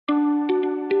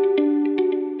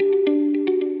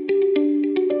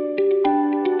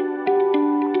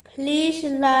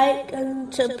like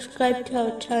and subscribe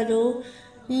to our channel.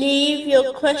 Leave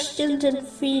your questions and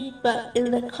feedback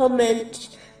in the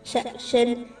comments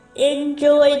section.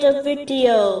 Enjoy the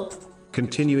video.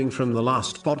 Continuing from the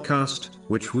last podcast,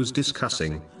 which was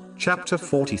discussing chapter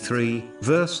 43,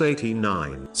 verse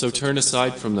 89. So turn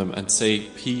aside from them and say,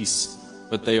 peace,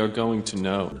 but they are going to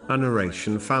know. A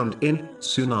narration found in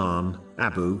Sunan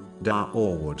Abu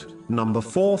Dawood, number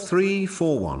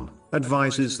 4341,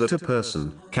 advises that a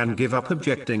person can give up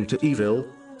objecting to evil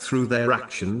through their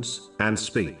actions and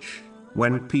speech.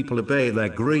 When people obey their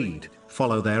greed,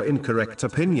 follow their incorrect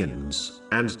opinions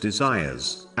and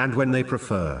desires, and when they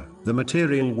prefer the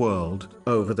material world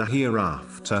over the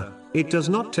hereafter, it does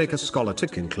not take a scholar to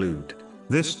conclude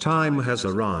this time has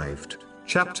arrived.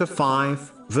 Chapter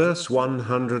 5, verse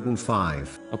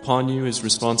 105. Upon you is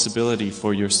responsibility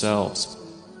for yourselves.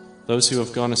 Those who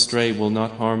have gone astray will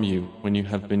not harm you when you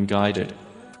have been guided.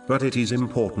 But it is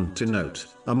important to note,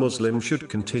 a Muslim should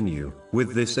continue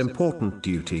with this important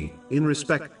duty in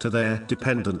respect to their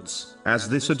dependents, as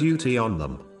this a duty on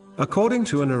them. According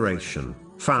to a narration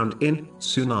found in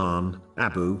Sunan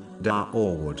Abu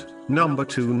Dawood, number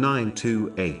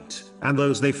 2928, and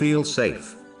those they feel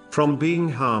safe from being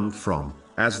harmed from,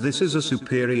 as this is a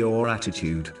superior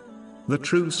attitude. The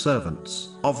true servants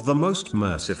of the Most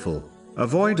Merciful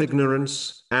avoid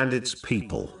ignorance and its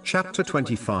people. Chapter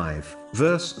 25,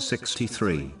 verse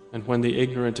 63. And when the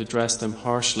ignorant address them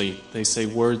harshly, they say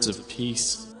words of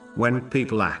peace. When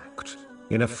people act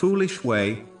in a foolish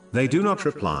way, they do not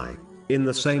reply in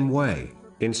the same way.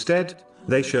 Instead,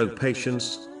 they show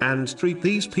patience and treat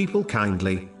these people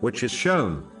kindly, which is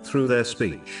shown through their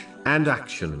speech and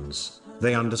actions.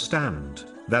 They understand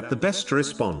that the best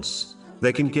response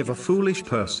they can give a foolish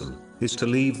person is to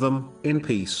leave them in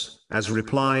peace, as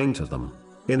replying to them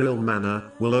in ill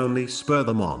manner will only spur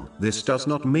them on. This does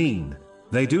not mean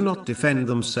they do not defend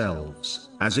themselves,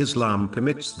 as Islam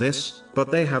permits this,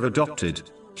 but they have adopted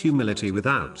humility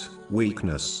without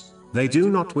weakness. They do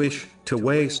not wish to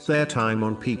waste their time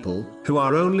on people who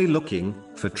are only looking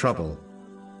for trouble.